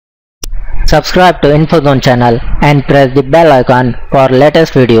subscribe to InfoZone channel and press the bell icon for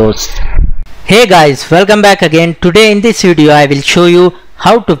latest videos. Hey guys, welcome back again. Today in this video I will show you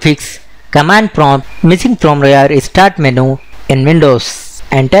how to fix command prompt missing from your start menu in Windows,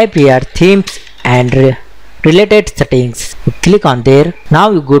 and type here themes and related settings. You click on there.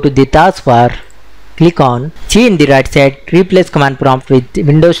 Now you go to the taskbar, click on G in the right side, replace command prompt with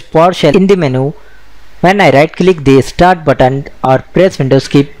Windows PowerShell in the menu. When I right click the start button or press Windows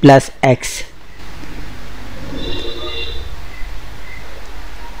key plus X,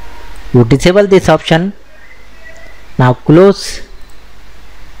 you disable this option. Now close.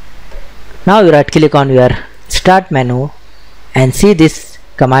 Now you right click on your start menu and see this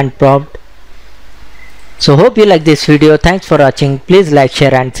command prompt. So hope you like this video. Thanks for watching. Please like,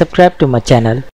 share and subscribe to my channel.